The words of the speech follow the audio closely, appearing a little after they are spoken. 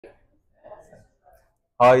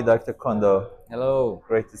Hi, Dr. Kondo. Hello.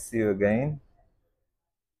 Great to see you again.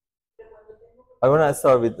 I want to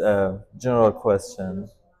start with a general question.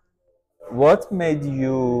 What made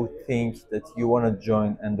you think that you want to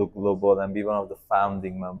join Endo Global and be one of the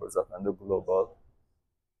founding members of Endo Global?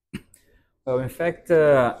 Well, in fact,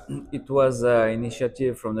 it was an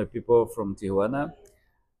initiative from the people from Tijuana,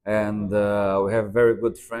 and we have very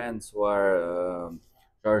good friends who are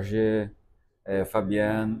Jorge,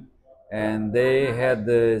 Fabian, and they had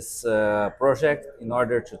this project in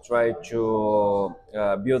order to try to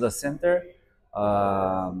build a center,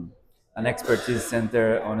 um, an expertise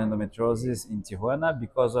center on endometriosis in Tijuana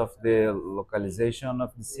because of the localization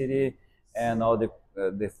of the city and all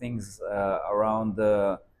the things around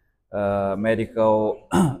the medical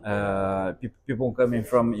people coming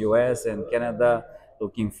from US and Canada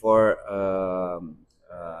looking for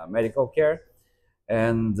medical care.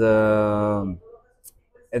 And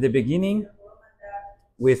at the beginning,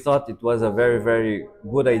 we thought it was a very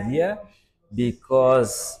good idea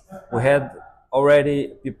because we had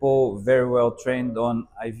already people very well trained on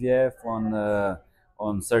IVF,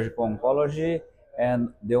 on surgical oncology,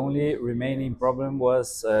 and the only remaining problem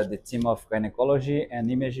was the team of gynecology and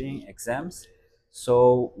imaging exams.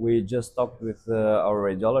 So we just talked with our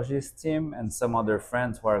radiologist team and some other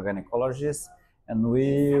friends who are gynecologists, and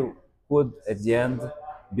we could at the end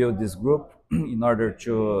build this group in order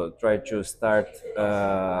to try to start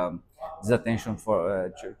this attention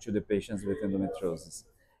to the patients with endometriosis.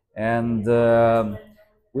 And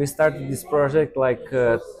we started this project like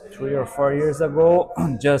 3 or 4 years ago,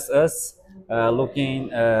 just us looking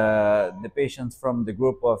the patients from the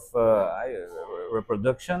group of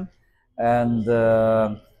reproduction and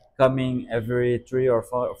coming every 3 or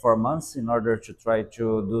 4 months in order to try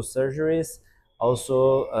to do surgeries.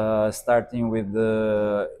 Also, starting with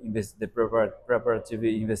the preparative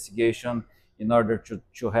investigation in order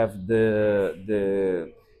to have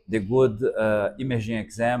the good imaging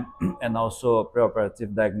exam and also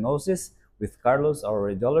preoperative diagnosis with Carlos, our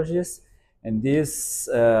radiologist. And this,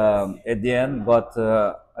 at the end, got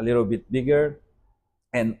a little bit bigger,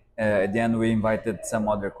 and at the end we invited some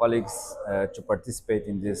other colleagues to participate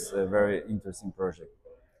in this very interesting project.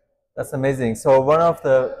 That's amazing. So one of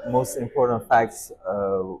the most important facts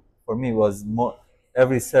for me was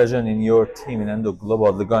every surgeon in your team in Endo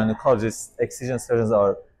Global, the gynecologists, excision surgeons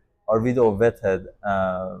are video vetted,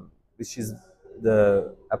 which is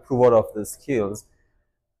the approval of the skills.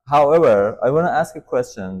 However, I want to ask a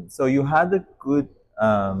question. So you had a good,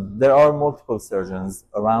 there are multiple surgeons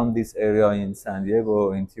around this area in San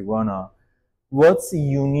Diego, in Tijuana. What's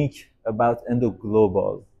unique about Endo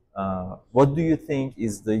Global? What do you think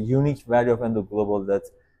is the unique value of Endo Global that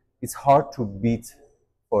it's hard to beat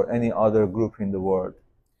for any other group in the world?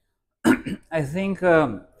 I think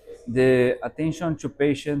the attention to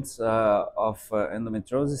patients of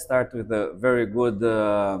endometriosis start with a very good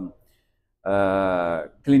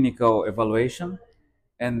clinical evaluation,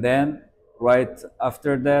 and then right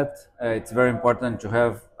after that, it's very important to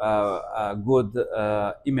have a good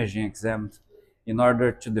imaging exam in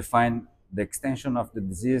order to define the extension of the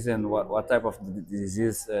disease and what type of the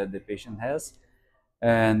disease the patient has.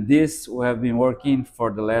 And this we have been working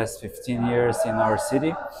for the last 15 years in our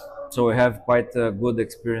city, so we have quite a good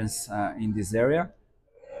experience in this area.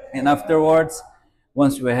 And afterwards,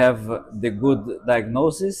 once we have the good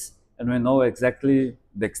diagnosis and we know exactly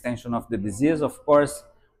the extension of the disease, of course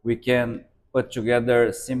we can put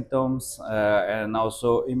together symptoms and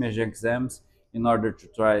also image exams in order to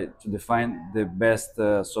try to define the best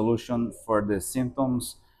solution for the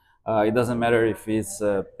symptoms. It doesn't matter if it's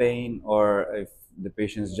pain or if the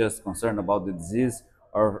patient is just concerned about the disease,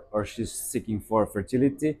 or she's seeking for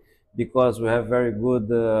fertility, because we have very good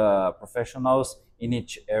professionals in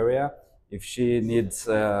each area. If she needs,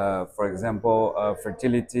 for example,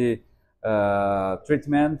 fertility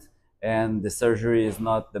treatment, and the surgery is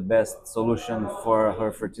not the best solution for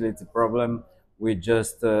her fertility problem, we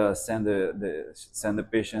just send the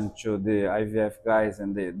patient to the IVF guys,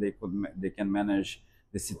 and they can manage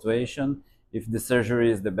the situation. If the surgery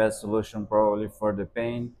is the best solution probably for the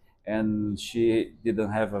pain, and she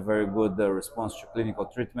didn't have a very good response to clinical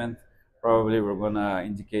treatment, probably we're gonna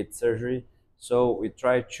indicate surgery. So we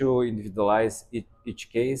try to individualize each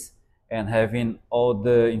case, and having all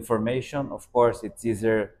the information, of course, it's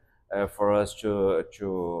easier for us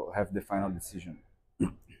to have the final decision.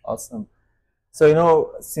 Awesome. So, you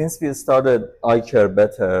know, since we started I Care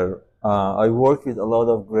Better, I work with a lot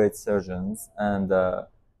of great surgeons, and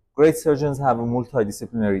great surgeons have a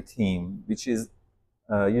multidisciplinary team, which is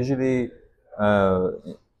usually uh,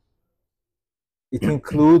 It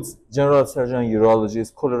includes general surgeon,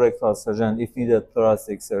 urologists, colorectal surgeon, if needed,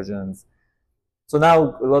 thoracic surgeons. So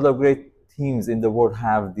now a lot of great teams in the world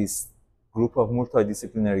have this group of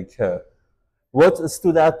multidisciplinary care. What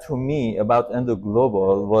stood out to me about Endo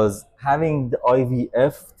Global was having the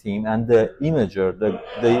IVF team and the imager,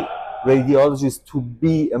 the radiologist, to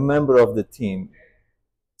be a member of the team.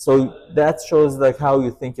 So that shows like how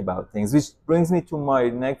you think about things, which brings me to my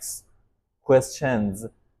next questions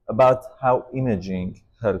about how imaging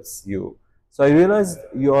helps you. So I realized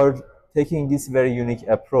you are taking this very unique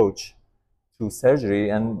approach to surgery,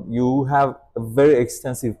 and you have a very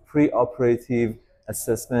extensive preoperative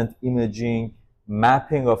assessment, imaging,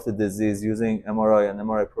 mapping of the disease using MRI and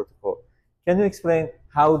MRI protocol. Can you explain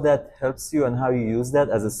how that helps you and how you use that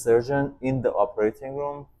as a surgeon in the operating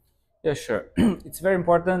room? Yeah, sure. It's very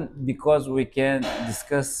important because we can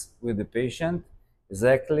discuss with the patient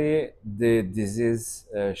exactly the disease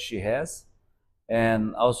she has,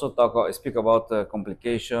 and also speak about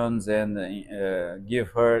complications and give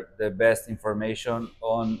her the best information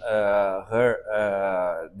on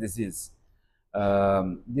her disease.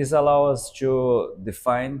 This allows us to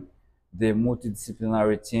define the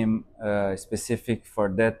multidisciplinary team specific for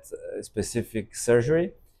that specific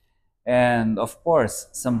surgery. And of course,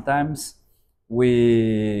 sometimes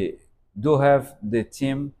we do have the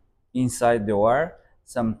team inside the OR.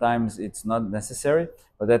 Sometimes it's not necessary,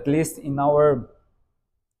 but at least in our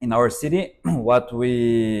city, what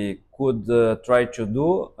we could try to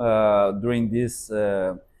do during these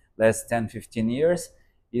last 10, 15 years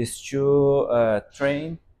is to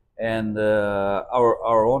train and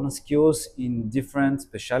our own skills in different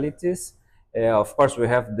specialties. Of course, we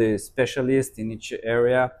have the specialist in each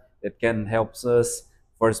area that can help us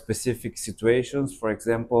for specific situations. For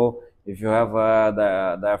example, if you have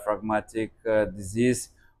a diaphragmatic disease,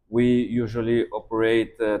 we usually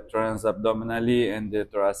operate transabdominally, and the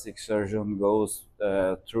thoracic surgeon goes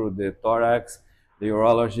through the thorax. The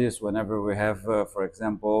urologist, whenever we have, for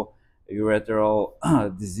example, urethral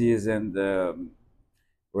disease and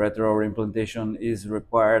urethral reimplantation is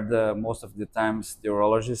required, most of the times the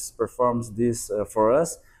urologist performs this for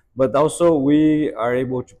us. But also we are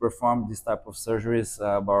able to perform this type of surgeries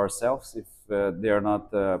by ourselves if they are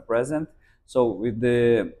not present. So with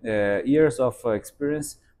the years of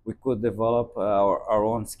experience, we could develop our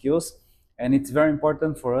own skills. And it's very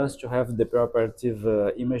important for us to have the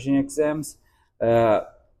preoperative imaging exams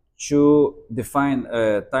to define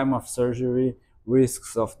time of surgery,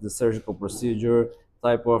 risks of the surgical procedure,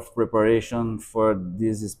 type of preparation for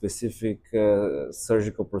this specific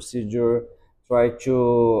surgical procedure, try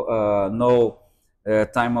to know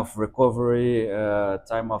time of recovery,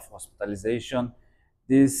 time of hospitalization.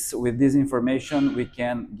 With this information, we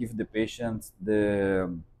can give the patient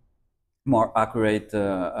the more accurate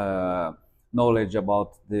knowledge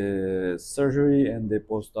about the surgery and the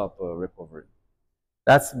post-op recovery.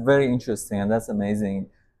 That's very interesting and that's amazing.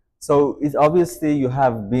 So it's obviously you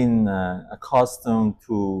have been accustomed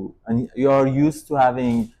to, and you are used to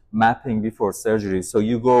having mapping before surgery, so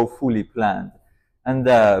you go fully planned. And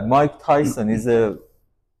Mike Tyson is a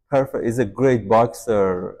great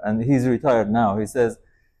boxer, and he's retired now. He says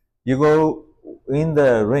you go in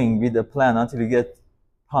the ring with a plan until you get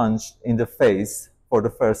punched in the face for the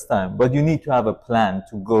first time, but you need to have a plan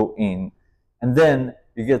to go in, and then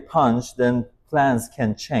you get punched, then plans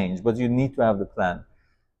can change, but you need to have the plan.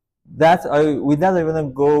 With that, I want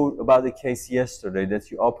to go about the case yesterday that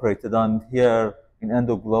you operated on here in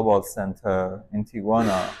Endo Global Center in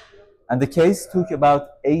Tijuana. And the case took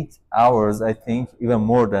about 8 hours, I think, even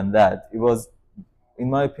more than that. It was, in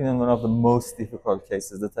my opinion, one of the most difficult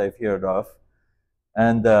cases that I've heard of.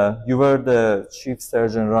 And you were the chief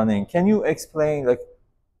surgeon running. Can you explain, like,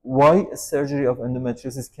 why a surgery of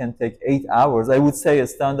endometriosis can take 8 hours? I would say a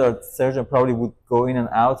standard surgeon probably would go in and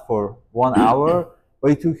out for 1 hour,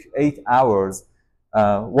 but it took 8 hours.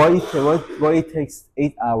 Why it takes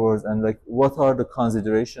 8 hours, and like what are the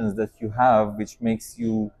considerations that you have which makes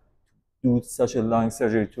you do such a long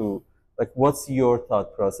surgery? To like, what's your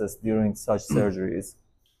thought process during such surgeries?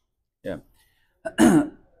 Yeah.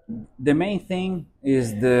 The main thing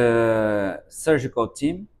is the surgical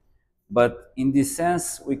team, but in this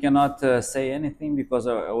sense, we cannot say anything because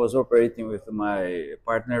I was operating with my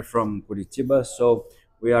partner from Curitiba, so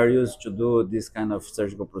we are used to do this kind of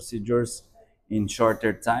surgical procedures in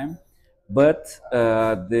shorter time. But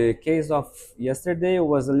the case of yesterday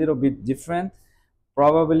was a little bit different.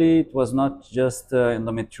 Probably it was not just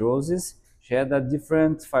endometriosis. She had a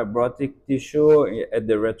different fibrotic tissue at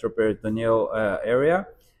the retroperitoneal area,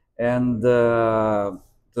 and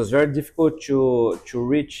it was very difficult to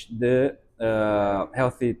reach the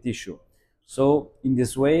healthy tissue. So in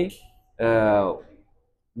this way, uh,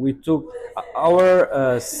 we took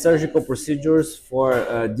our surgical procedures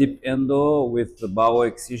for deep endo with the bowel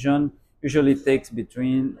excision usually takes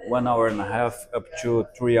between 1 hour and a half up to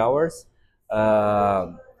 3 hours.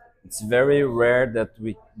 Uh, it's very rare that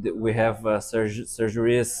we have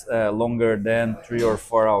surgeries longer than 3 or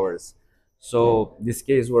 4 hours. So this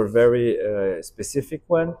case were very specific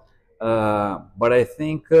one, but I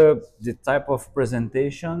think the type of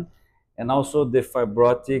presentation and also the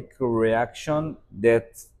fibrotic reaction that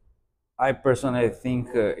I personally think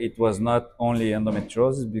it was not only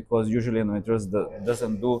endometriosis because usually endometriosis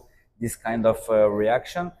doesn't do this kind of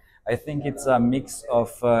reaction. I think it's a mix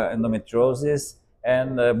of endometriosis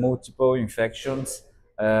and multiple infections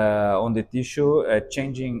on the tissue,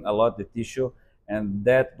 changing a lot the tissue, and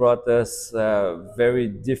that brought us very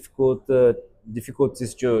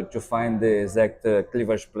difficulties to find the exact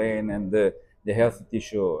cleavage plane and the healthy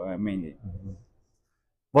tissue mainly.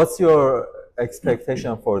 What's your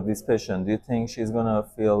expectation for this patient? Do you think she's gonna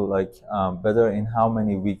feel like better in how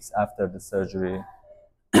many weeks after the surgery?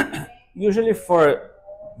 Usually for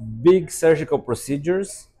big surgical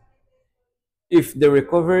procedures, if the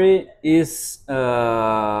recovery is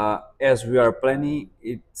as we are planning,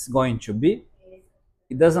 it's going to be.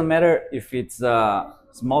 It doesn't matter if it's a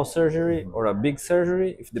small surgery or a big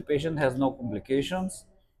surgery. If the patient has no complications,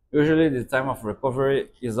 usually the time of recovery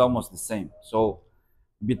is almost the same. So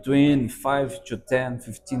between 5 to 10,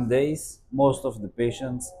 15 days, most of the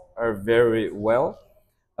patients are very well.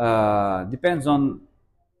 Depends on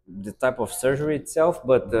the type of surgery itself,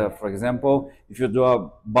 but for example, if you do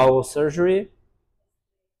a bowel surgery,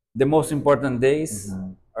 the most important days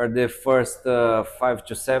are the first 5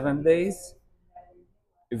 to 7 days.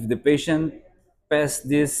 If the patient passed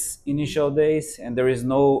these initial days and there is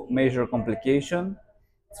no major complication,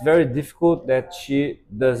 it's very difficult that she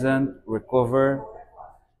doesn't recover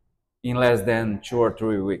in less than 2 or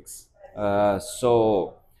 3 weeks.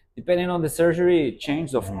 So depending on the surgery, it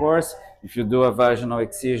changes, of course. If you do a vaginal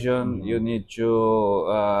excision, you need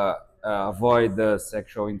to avoid the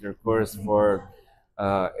sexual intercourse for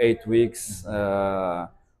 8 weeks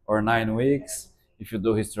or 9 weeks. If you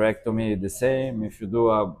do hysterectomy, the same. If you do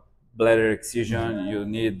a bladder excision, you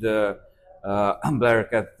need bladder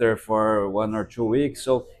catheter for 1 or 2 weeks.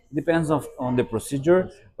 So it depends on the procedure,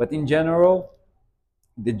 but in general,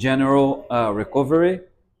 the general recovery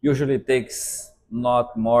usually takes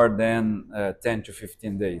not more than 10 to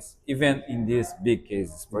 15 days, even in these big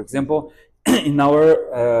cases. For example, in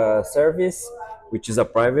our service, which is a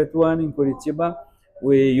private one in Curitiba,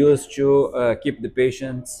 we used to keep the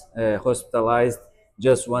patients hospitalized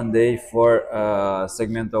just 1 day for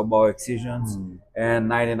segmental bowel excisions, and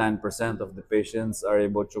 99% of the patients are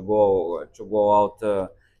able to go out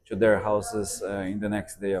to their houses in the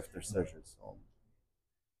next day after surgery. So,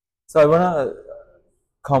 So I wanna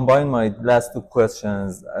combine my last two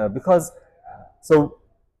questions because so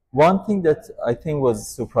one thing that I think was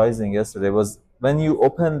surprising yesterday was when you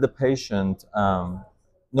opened the patient,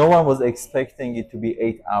 no one was expecting it to be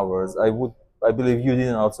 8 hours. I believe you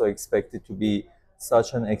didn't also expect it to be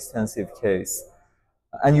such an extensive case.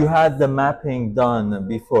 And you had the mapping done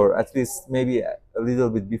before, at least maybe a little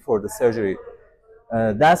bit before the surgery.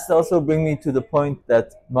 That's also bring me to the point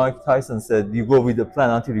that Mike Tyson said, you go with the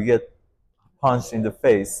plan until you get punched in the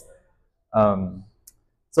face. Um,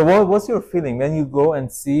 so what's your feeling when you go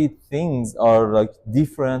and see things are like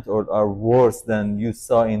different or are worse than you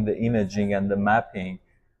saw in the imaging and the mapping?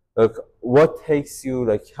 Like what takes you,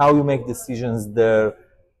 like how you make decisions there?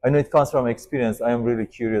 I know it comes from experience. I am really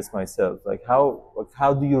curious myself. Like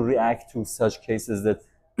how do you react to such cases that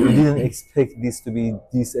you didn't expect this to be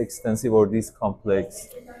this extensive or this complex?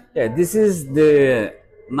 yeah, this is the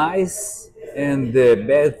nice and the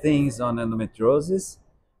bad things on endometriosis,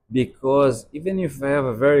 because even if I have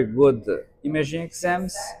a very good imaging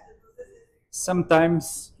exams,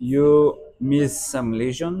 sometimes you miss some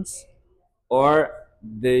lesions, or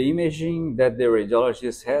the imaging that the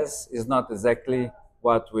radiologist has is not exactly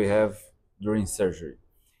what we have during surgery.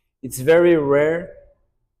 It's very rare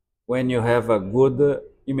when you have a good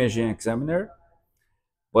imaging examiner,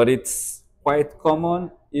 but it's quite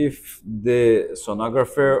common if the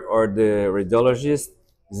sonographer or the radiologist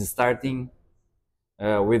is starting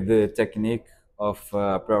with the technique of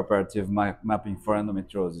preoperative mapping for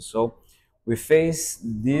endometriosis. So we face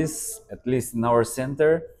this, at least in our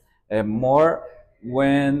center, more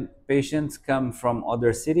when patients come from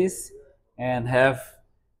other cities and have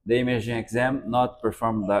the imaging exam not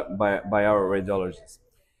performed by our radiologists.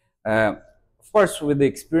 Uh, of course, with the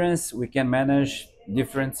experience, we can manage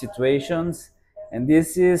different situations, and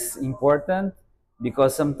this is important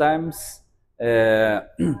because sometimes uh,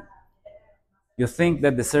 you think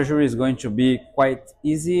that the surgery is going to be quite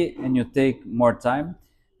easy and you take more time.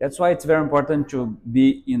 That's why it's very important to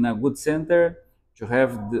be in a good center, to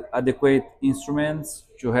have the adequate instruments,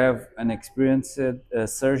 to have an experienced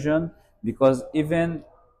surgeon, because even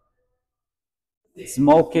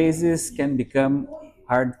small cases can become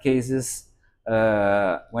hard cases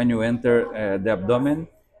when you enter the abdomen,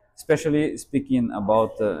 especially speaking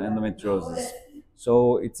about endometriosis.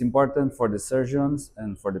 So it's important for the surgeons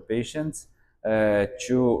and for the patients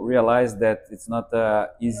to realize that it's not an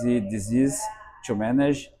easy disease to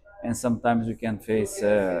manage, and sometimes we can face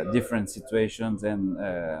different situations and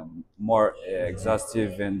more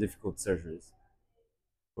exhaustive and difficult surgeries.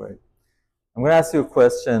 Right. I'm going to ask you a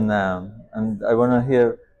question now, and I want to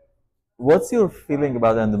hear what's your feeling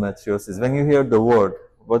about endometriosis when you hear the word.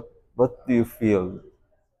 What do you feel?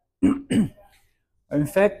 In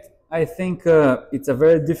fact, I think it's a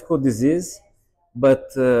very difficult disease, but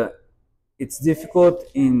it's difficult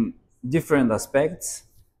in different aspects.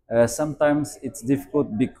 Sometimes it's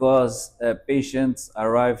difficult because patients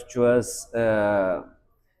arrive to us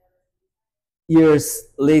years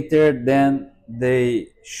later than they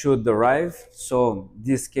should arrive. So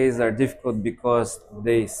these cases are difficult because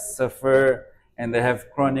they suffer and they have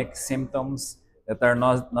chronic symptoms that are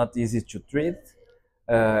not easy to treat.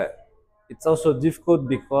 Uh, it's also difficult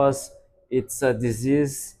because it's a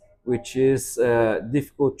disease which is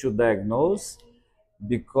difficult to diagnose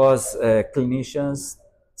because clinicians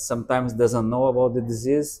sometimes doesn't know about the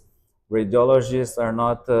disease. Radiologists are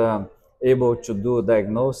not able to do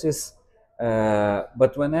diagnosis.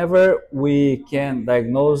 But whenever we can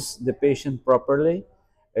diagnose the patient properly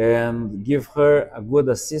and give her a good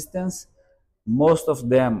assistance, most of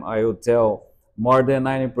them, I would tell, more than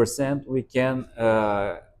 90%, we can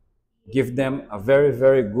give them a very,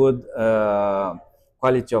 very good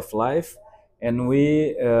quality of life, and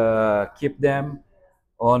we keep them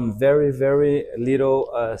on very, very little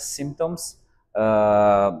symptoms.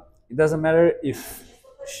 It doesn't matter if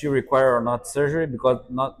she require or not surgery, because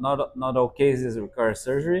not all cases require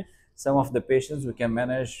surgery. Some of the patients we can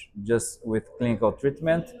manage just with clinical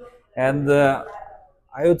treatment. And I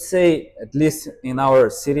would say, at least in our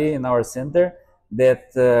city, in our center,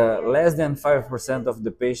 that less than 5% of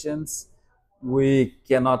the patients we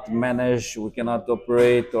cannot manage, we cannot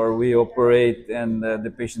operate, or we operate and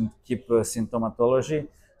the patient keep symptomatology.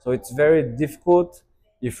 So it's very difficult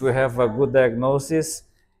if we have a good diagnosis,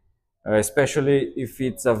 especially if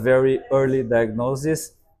it's a very early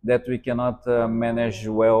diagnosis, that we cannot manage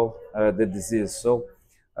well the disease. So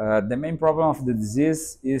the main problem of the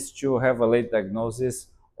disease is to have a late diagnosis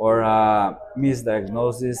or a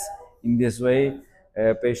misdiagnosis. In this way,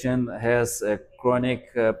 a patient has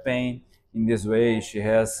chronic pain. In this way, she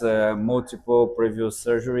has multiple previous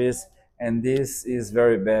surgeries, and this is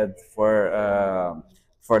very bad for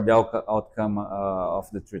the outcome of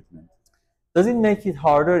the treatment. Does it make it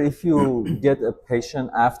harder if you get a patient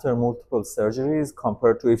after multiple surgeries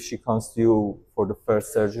compared to if she comes to you for the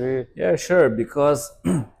first surgery? Yeah, sure, because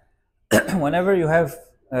whenever you have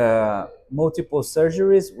multiple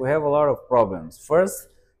surgeries, we have a lot of problems. First,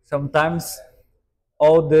 sometimes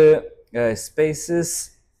all the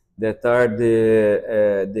spaces that are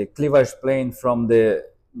the cleavage plane from the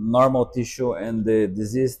normal tissue and the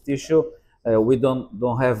diseased tissue, we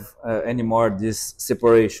don't have anymore this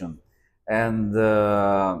separation, and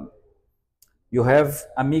you have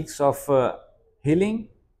a mix of healing,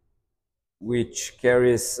 which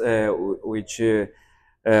carries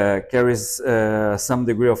some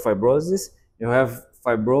degree of fibrosis. You have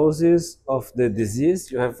fibrosis of the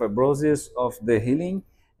disease, you have fibrosis of the healing,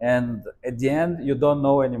 and at the end, you don't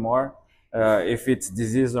know anymore if it's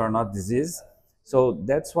disease or not disease. So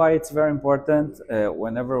that's why it's very important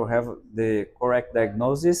whenever we have the correct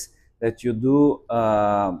diagnosis that you do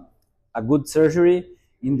a good surgery.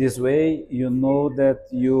 In this way, you know that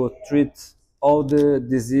you treat all the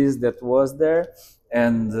disease that was there,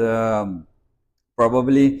 and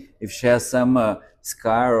probably if she has some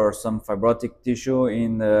scar or some fibrotic tissue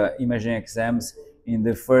in imaging exams in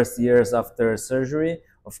the first years after surgery,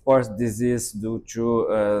 of course this is due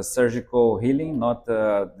to surgical healing, not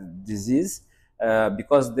disease,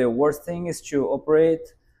 because the worst thing is to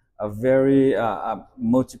operate a very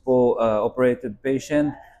multiple operated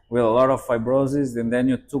patient with a lot of fibrosis, and then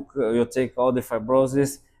you take all the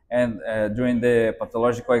fibrosis, and during the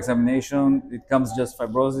pathological examination, it comes just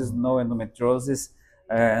fibrosis, no endometriosis,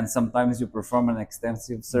 and sometimes you perform an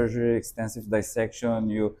extensive surgery, extensive dissection,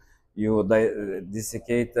 you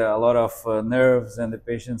dissecate a lot of nerves, and the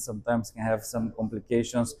patient sometimes can have some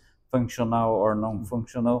complications, functional or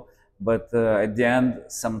non-functional, but at the end,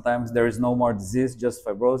 sometimes there is no more disease, just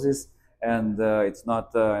fibrosis, and it's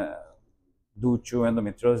not due to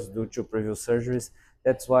endometriosis, due to previous surgeries.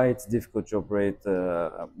 That's why it's difficult to operate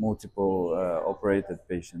multiple operated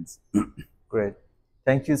patients. Great.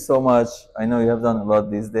 Thank you so much. I know you have done a lot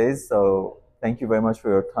these days, so thank you very much for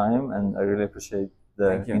your time, and I really appreciate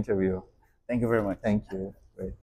Thank the you. interview. Thank you very much. Thank you. Great.